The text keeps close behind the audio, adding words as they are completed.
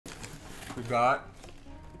We got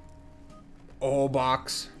a whole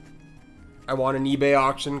box. I won an eBay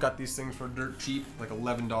auction. Got these things for dirt cheap, like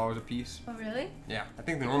 $11 a piece. Oh really? Yeah, I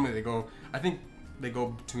think normally they go. I think they go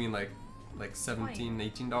between like $17,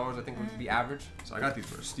 $18. I think would be average. So I got these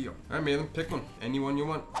for a steal. All right, Maylin, pick one. Any one you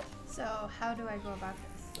want. So how do I go about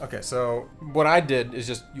this? Okay, so what I did is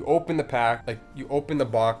just you open the pack, like you open the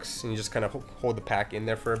box and you just kind of hold the pack in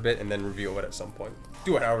there for a bit and then reveal it at some point.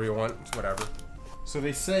 Do it however you want. It's whatever. So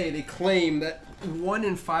they claim that 1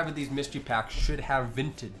 in 5 of these mystery packs should have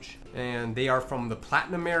vintage. And they are from the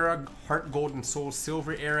Platinum era, Heart Gold and Soul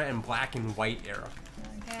Silver era, and Black and White era.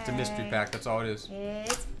 Okay. It's a mystery pack, that's all it is.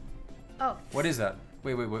 It's... Oh. What is that?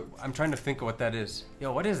 Wait. I'm trying to think of what that is.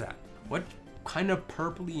 Yo, what is that? What kind of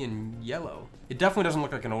purpley and yellow? It definitely doesn't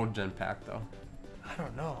look like an old gen pack though. I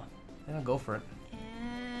don't know. I'm gonna go for it.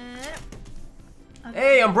 Okay.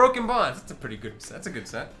 Hey, Unbroken Bonds. That's a pretty good set. That's a good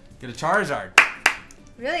set. Get a Charizard.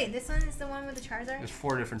 Really? This one is the one with the Charizard? There's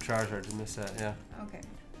 4 different Charizards in this set, yeah. Okay.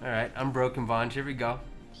 Alright, Unbroken Bonds. Here we go.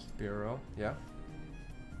 Spearow, yeah.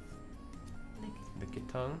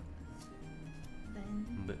 Lickitung.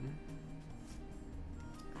 Litten.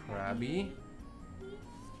 Krabby.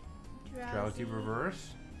 Drowsy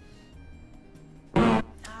Reverse.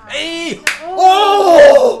 Hey!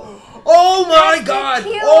 Oh! Oh my god!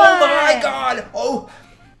 Oh my god! Oh!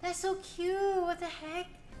 That's so cute. What the heck?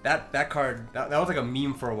 That card, that was like a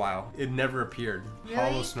meme for a while. It never appeared. Really?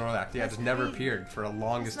 Hollow Snorlax. Yeah, it just never crazy. appeared for the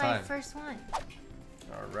longest That's my time. first one.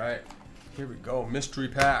 Alright. Here we go. Mystery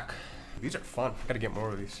pack. These are fun. I gotta get more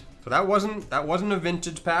of these. So that wasn't a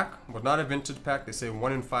vintage pack. Was not a vintage pack. They say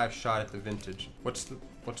 1 in 5 shot at the vintage. What's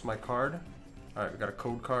my card? Alright, we got a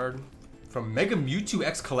code card. From Mega Mewtwo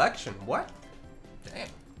X Collection. What? Damn.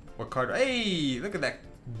 What card? Hey, look at that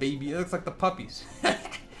baby. It looks like the puppies.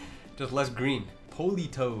 Just less green.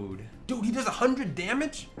 Politoed. Dude, he does 100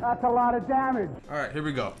 damage? That's a lot of damage. Alright, here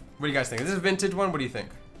we go. What do you guys think? Is this a vintage one? What do you think?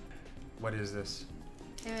 What is this?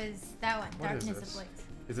 It was that one. What is Darkness this? Ablaze.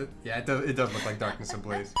 Is it? Yeah, it does look like Darkness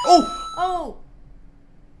Ablaze. Oh! Oh!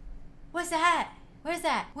 What's that? What is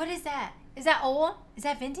that? What is that? Is that old? Is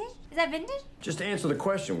that vintage? Is that vintage? Just answer the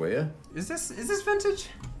question, will you? Is this vintage?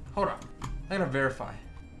 Hold on. I gotta verify.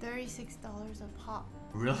 $36 a pop.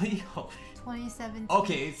 Really? Oh. 2017.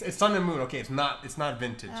 Okay, it's Sun and Moon. Okay, it's not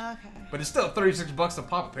vintage. Okay. But it's still 36 bucks a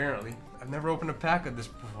pop apparently. I've never opened a pack of this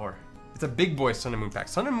before. It's a big boy Sun and Moon pack.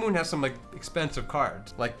 Sun and Moon has some like expensive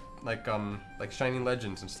cards, like Shining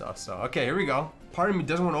Legends and stuff. So okay, here we go. Part of me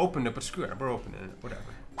doesn't want to open it, but screw it, we're opening it. Whatever.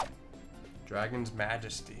 Dragon's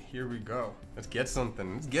Majesty. Here we go. Let's get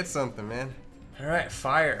something. Let's get something, man. All right,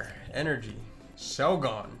 Fire, Energy,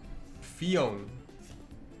 Shelgon, Fion,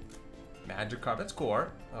 Magikarp. That's cool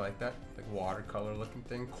art. I like that. Like watercolor looking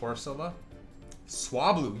thing. Corsola,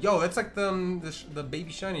 Swablu. Yo, that's like the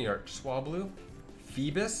baby shiny art. Swablu,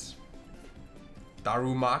 Phoebus,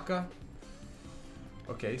 Darumaka.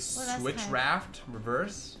 Okay, Switch Raft,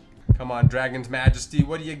 reverse. Come on, Dragon's Majesty,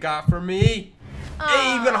 what do you got for me?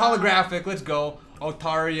 Hey, you got a holographic, let's go.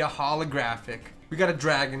 Otaria holographic. We got a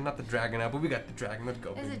dragon, not the dragon but we got the dragon, let's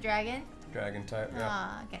go. Is it dragon? Dragon type,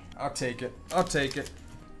 yeah. Okay. I'll take it, I'll take it.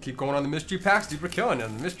 Keep going on the mystery packs, dude, we're killing it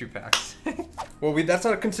on the mystery packs. Well, that's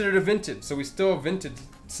not considered a vintage, so we still have vintage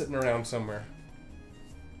sitting around somewhere.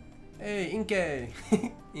 Hey,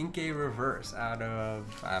 Inkay. Inkay reverse out of,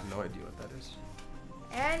 I have no idea what that is.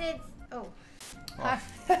 And it's, oh.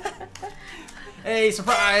 Hey,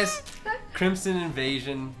 surprise! Crimson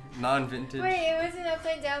Invasion, non-vintage. Wait, it wasn't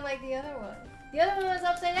upside down like the other one. The other one was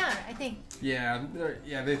upside down, I think. Yeah,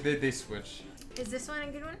 they switch. Is this one a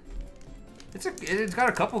good one? It's got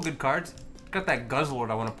a couple good cards. It's got that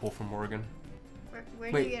Guzzlord I want to pull from Oregon. Where do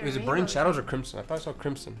you Wait, get is it rainbow? Burning Shadows or Crimson? I thought I saw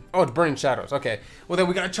Crimson. Oh, it's Burning Shadows. Okay. Well, then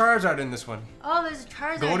we got a Charizard in this one. Oh, there's a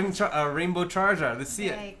Charizard. Golden Rainbow Charizard. Let's see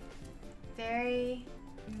it. Like, very...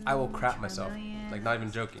 I will crap myself. Like, not even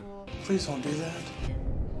joking. Please don't do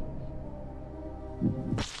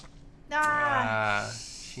that.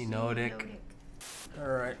 Shinodic.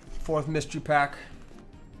 Alright, 4th mystery pack.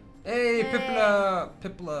 Hey,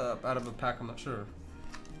 Piplup out of a pack, I'm not sure.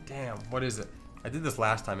 Damn, what is it? I did this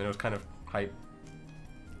last time and it was kind of hype.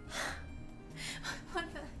 What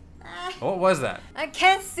the? What was that? I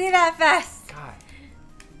can't see that fast. God.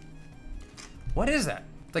 What is that?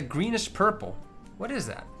 It's like greenish purple. What is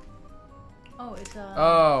that? Oh, it's a...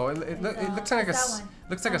 Oh, it looks like a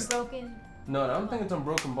Unbroken. No, I don't think it's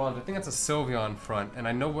Unbroken Bonds. I think it's a Sylveon front, and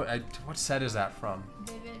I know what set is that from?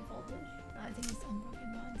 Vivid Voltage. No, I think it's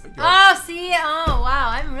Unbroken Bonds. You're Oh, see? Oh, wow.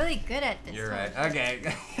 I'm really good at this. You're right.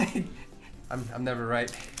 Okay. I'm never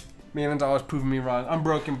right. Malin's always proving me wrong.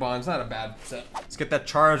 Unbroken Bonds, not a bad set. Let's get that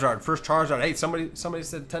Charizard. First Charizard. Hey, somebody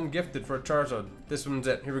said 10 gifted for a Charizard. This one's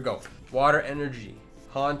it. Here we go. Water Energy,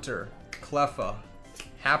 Haunter, Cleffa,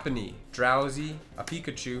 Happiny, Drowsy, a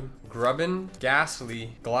Pikachu, Grubbin,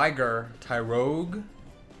 Ghastly, Gligar, Tyrogue.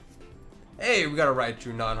 Hey, we got a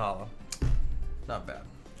Raichu non-hollow. Not bad.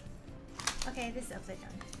 Okay, this is upside down.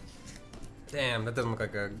 Damn, that doesn't look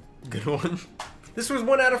like a good one. This was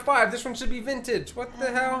 1 out of 5. This one should be vintage. What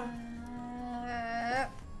the hell?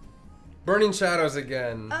 Burning Shadows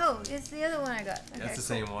again. Oh, it's the other one I got. Okay, That's the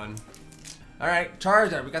same one. All right,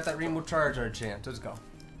 Charizard. We got that Rainbow Charizard chance. Let's go.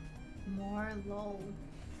 More low.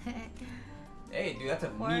 Hey, dude, that's a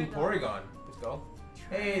Porygon. mean Porygon. Let's go.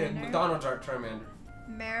 Hey, the Charmander. McDonald's art Charmander.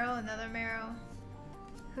 Marrow, another Marrow.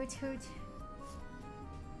 Hoot Hoot.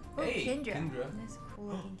 Oh, Hey, Kindra. Kindra. That's cool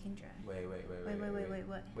looking Kindra. Wait,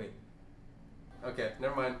 What? Wait. Okay,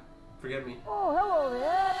 never mind. Forget me. Oh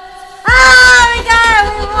my god,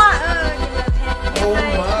 we want. Oh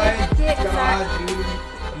my Get god, dude.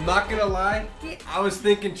 I'm not gonna lie. Get- I was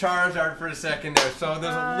thinking Charizard for a second there, so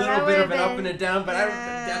there's a little that bit of would've an up been- and a down, but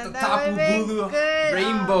at the that top would've been blue good.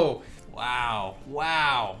 rainbow. Wow,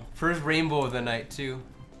 wow. First rainbow of the night too.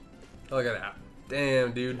 Look at that.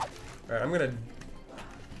 Damn, dude. All right, I'm gonna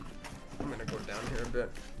go down here a bit.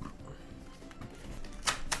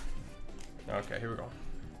 Okay, here we go.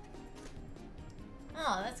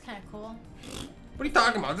 Oh, that's kind of cool. What are you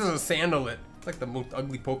talking about? This is a Sandalite. It's like the most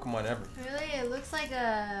ugly Pokemon ever. Really, it looks like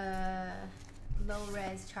a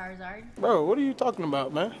low-res Charizard. Bro, what are you talking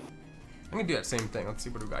about, man? I'm gonna do that same thing. Let's see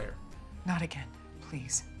what we got here. Not again,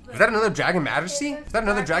 please. Is that another Dragon Majesty? It looks Is that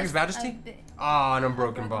another dark Dragon's as Majesty? a bit- Ah, an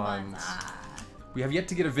Unbroken Bonds. Ah. We have yet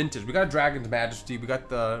to get a vintage. We got a Dragon's Majesty. We got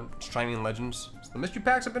the Shining Legends. So the mystery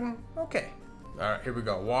packs have been okay. All right, here we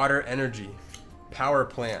go. Water Energy, Power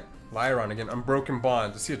Plant, Lyron again, Unbroken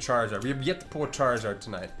Bonds. Let's see a Charizard. We have yet to pull a Charizard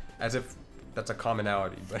tonight, as if that's a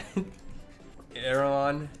commonality. But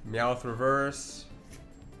Aeron, Meowth Reverse,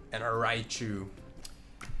 and a Raichu.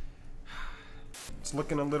 It's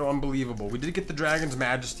looking a little unbelievable. We did get the Dragon's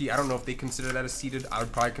Majesty. I don't know if they consider that a seeded. I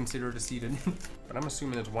would probably consider it a seeded. But I'm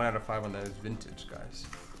assuming it's 1 out of 5 on that is vintage, guys.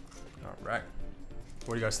 All right.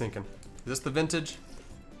 What are you guys thinking? Is this the vintage?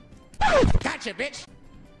 Gotcha, bitch!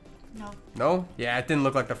 No. No? Yeah, it didn't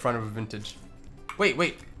look like the front of a vintage. Wait.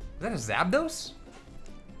 Is that a Zapdos?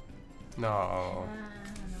 No. I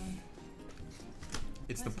don't know.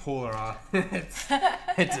 It's the Polar Off.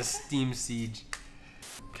 it's a Steam Siege.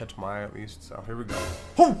 Catch my eye at least. So here we go.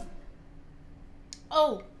 Oh!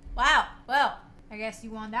 Oh, wow. Well, I guess you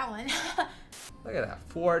won that one. Look at that,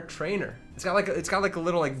 4 trainer. It's got like a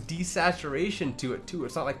little like desaturation to it too.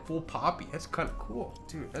 It's not like full poppy. That's kind of cool,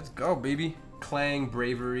 dude. Let's go, baby. Clang,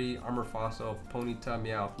 Bravery, Armor Fossil, Ponyta,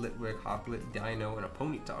 Meowth, Litwick, Hoplit, Dino, and a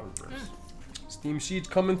Ponyta reverse. Steam Siege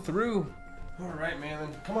coming through. All right, man.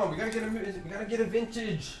 Come on, we gotta get a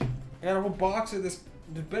vintage. I got a whole box of this.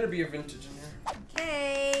 There better be a vintage in here.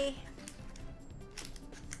 Okay.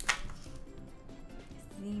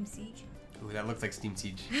 Steam Siege. Ooh, that looks like Steam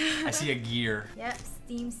Siege. I see a gear. Yep,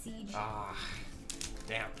 Steam Siege. Ah,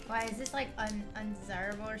 damn. Why, is this like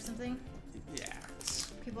undesirable or something? Yeah.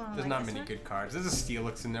 People don't There's like not this many one? good cards. There's a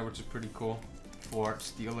Steelix in there, which is pretty cool. 4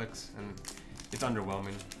 Steelix, and it's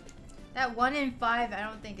underwhelming. That 1 in 5, I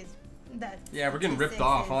don't think is that. Yeah, we're getting ripped 6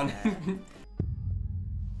 off is, on.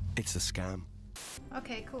 It's a scam.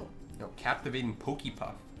 Okay, cool. No, captivating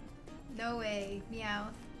Pokepuff. No way,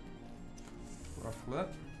 Meowth. Rufflet.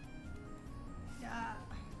 Yeah.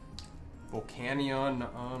 Volcanion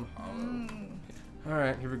on Hollow. Mm.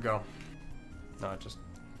 Alright, here we go. No, just.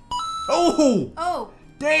 Oh! Oh!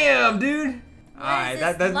 Damn, dude! Alright, this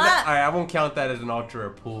alright, luck? I won't count that as an ultra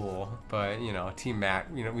pool, but you know, Team Mac,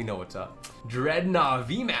 you know, we know what's up. Dreadnought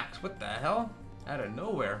VMAX, what the hell? Out of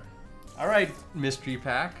nowhere. Alright, mystery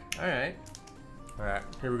pack. Alright. Alright,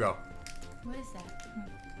 here we go. What is that?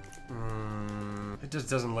 It just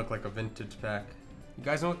doesn't look like a vintage pack. You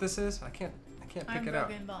guys know what this is? I can't pick it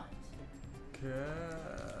out. Unbroken Bonds.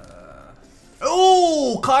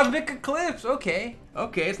 Oh, Cosmic Eclipse. Okay,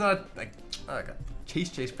 it's not like a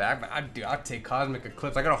chase pack, but I'll take Cosmic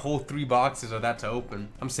Eclipse. I got a whole 3 boxes of that to open.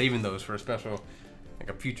 I'm saving those for a special, like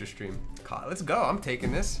a future stream. Let's go. I'm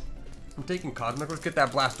taking this. I'm taking Cosmic. Let's get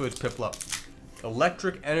that Blastoise Piplup.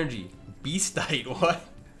 Electric Energy. Beastite. What?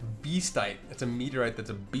 Beastite. It's a meteorite that's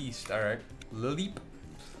a beast. All right. Lilip.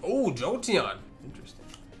 Oh, Jolteon. Interesting.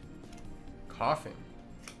 Coughing.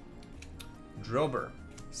 Drillbur.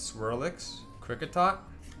 Swirlix. Kricketot.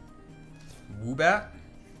 Woobat.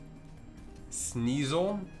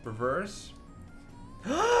 Sneasel. Reverse.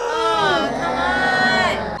 Oh, come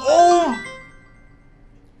on! Oh!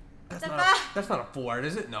 That's not a full art,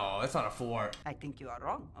 is it? No, that's not a full art. I think you are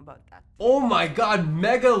wrong about that. Oh my god,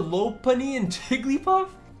 Mega Lopunny and Jigglypuff?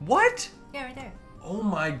 What? Yeah, right there. Oh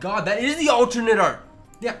my god, that is the alternate art.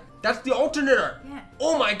 Yeah, that's the alternate art. Yeah.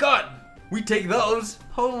 Oh my god. We take those.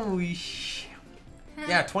 Holy shit.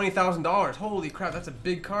 Yeah, $20,000. Holy crap, that's a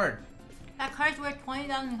big card. That card's worth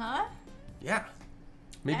 $20,000? Yeah.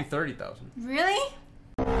 Maybe 30,000. Really?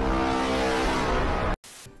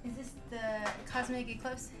 Is this the Cosmic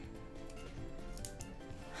Eclipse?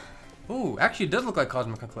 Ooh, actually it does look like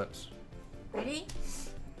Cosmic Eclipse. Ready?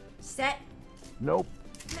 Set. Nope.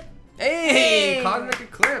 Hey, Hey. Cosmic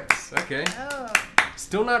Eclipse. Okay. Oh.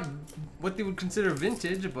 Still not what they would consider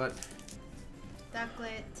vintage, but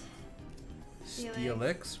Ducklet.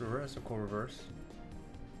 Steelix, reverse, a cool reverse.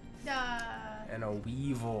 Duh. And a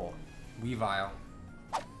Weevil. Weavile.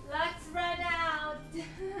 Luck's run out.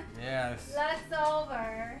 Yes. Luck's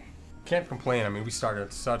over. Can't complain. I mean, we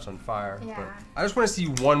started such on fire. Yeah. But I just want to see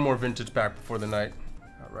one more vintage pack before the night.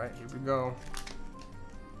 All right, here we go.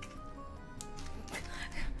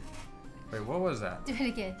 Wait, what was that? Do it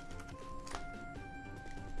again.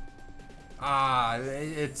 Ah,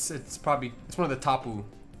 it's probably one of the Tapu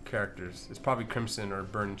characters. It's probably Crimson or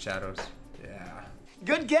Burning Shadows. Yeah.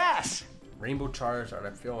 Good guess. Rainbow Charizard,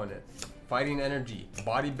 I'm feeling it. Fighting Energy,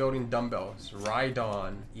 Bodybuilding Dumbbells,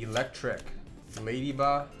 Rhydon, Electric,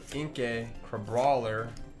 Ladybug, Inkay, Crabrawler,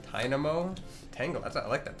 Dynamo, Tangle. I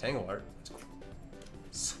like that Tangle art. That's cool.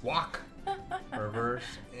 Swak, Reverse,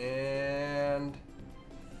 and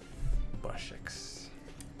Bushix.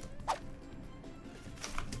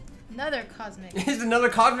 Another Cosmic. It's another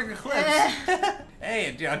Cosmic Eclipse.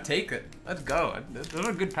 Hey, dude, I'll take it. Let's go. Those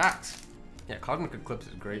are good packs. Yeah, Cosmic Eclipse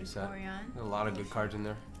is a great set. Vaporeon. There's a lot of good cards in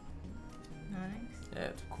there. Nice. Yeah,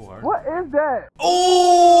 it's a cool art. What is that?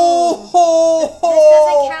 Oh! This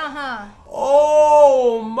doesn't count, huh?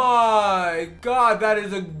 Oh my god, that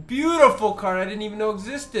is a beautiful card I didn't even know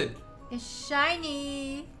existed. It's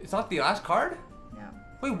shiny. It's not the last card? No.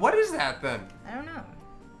 Wait, what is that then? I don't know.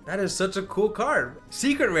 That is such a cool card.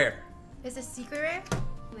 Secret rare. It's a secret rare?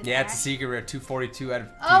 With Yeah, it's a that? secret rare. 242 out of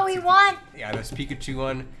Oh, we won! Yeah, this Pikachu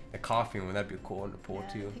one, the coffee one, that'd be a cool one to pull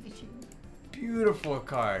Yeah, too. Pikachu. Beautiful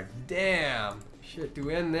card. Damn. Shit, do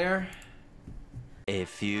we end there? A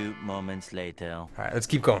few moments later. All right, let's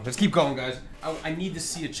keep going. Let's keep going, guys. I need to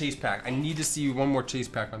see a chase pack. I need to see one more chase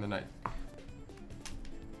pack on the night.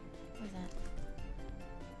 What's that?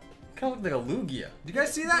 Kind of look like a Lugia. Do you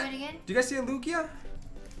guys see that? Do it again? Do you guys see a Lugia?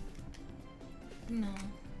 No.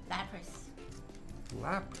 Lapras.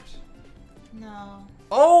 Lapras. No.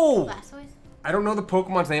 Oh! Blastoise? I don't know the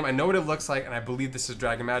Pokemon's name. I know what it looks like, and I believe this is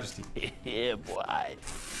Dragon Majesty. Yeah, boy.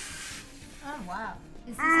 Oh, wow.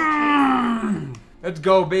 Is this a chase? Let's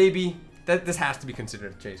go, baby. This has to be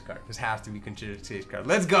considered a chase card. This has to be considered a chase card.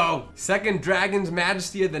 Let's go. Second Dragon's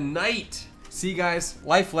Majesty of the night. See, guys,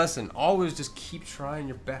 life lesson. Always just keep trying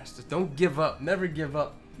your best. Just don't give up. Never give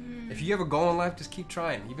up. If you have a goal in life, just keep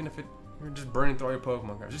trying. Even if you're just burning through all your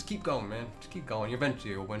Pokemon cards. Just keep going, man. Just keep going.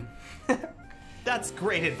 Eventually you'll win. That's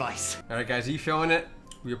great advice. All right, guys, are you feeling it?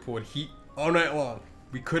 We have pulled heat all night long.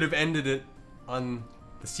 We could have ended it on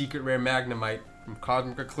the secret rare Magnemite from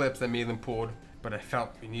Cosmic Eclipse that Malin pulled, but I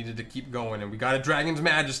felt we needed to keep going, and we got a Dragon's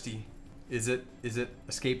Majesty. Is it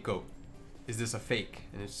a scapegoat? Is this a fake?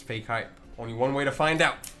 And it's fake hype. Only one way to find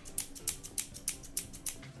out.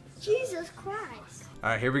 Jesus Christ. All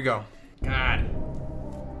right, here we go. God.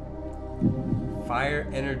 Fire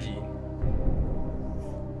Energy.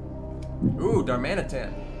 Ooh,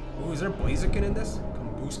 Darmanitan. Ooh, is there a Blaziken in this?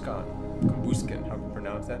 Combusken, how do you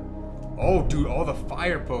pronounce that? Oh, dude, all the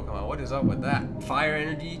fire Pokemon. What is up with that? Fire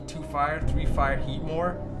Energy, 2 fire, 3 fire,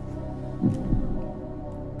 Heatmore.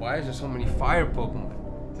 Why is there so many fire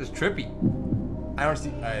Pokemon? This is trippy. I don't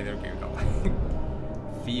see. Alright, there we go.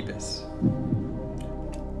 Phoebus.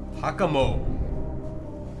 Hakamo.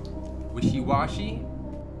 Wishy-Washy.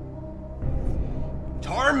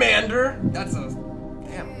 Charmander. That's a.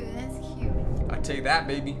 Damn. Ooh, that's cute. I take that,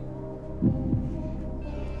 baby.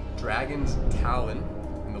 Dragon's Talon.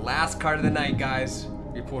 And the last card of the night, guys.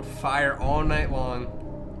 We pulled fire all night long.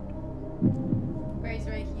 Ray's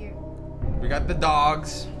right here. We got the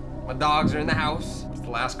dogs. My dogs are in the house. It's the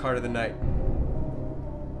last card of the night.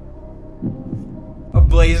 A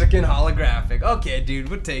Blaziken holographic. Okay, dude,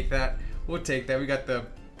 we'll take that. We'll take that. We got the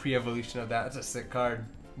pre-evolution of that. That's a sick card.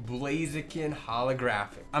 Blaziken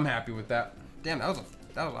holographic. I'm happy with that. Damn, that was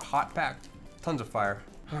a hot pack. Tons of fire.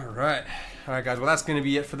 All right, guys. Well, that's gonna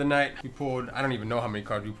be it for the night. We pulled. I don't even know how many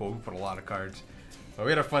cards we pulled. We pulled a lot of cards. But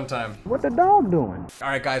we had a fun time. What the dog doing? All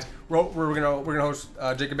right, guys. We're gonna host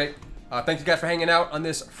Jacob Bait. Thank you guys for hanging out on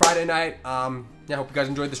this Friday night. Yeah, hope you guys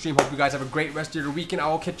enjoyed the stream. Hope you guys have a great rest of your weekend. I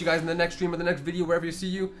will catch you guys in the next stream or the next video, wherever you see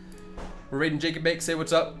you. We're raiding Jacob Bake. Say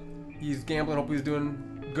what's up. He's gambling. Hope he's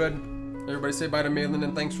doing good. Everybody say bye to Malin,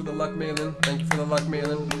 and thanks for the luck, Malin. Thank you for the luck,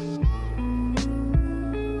 Malin.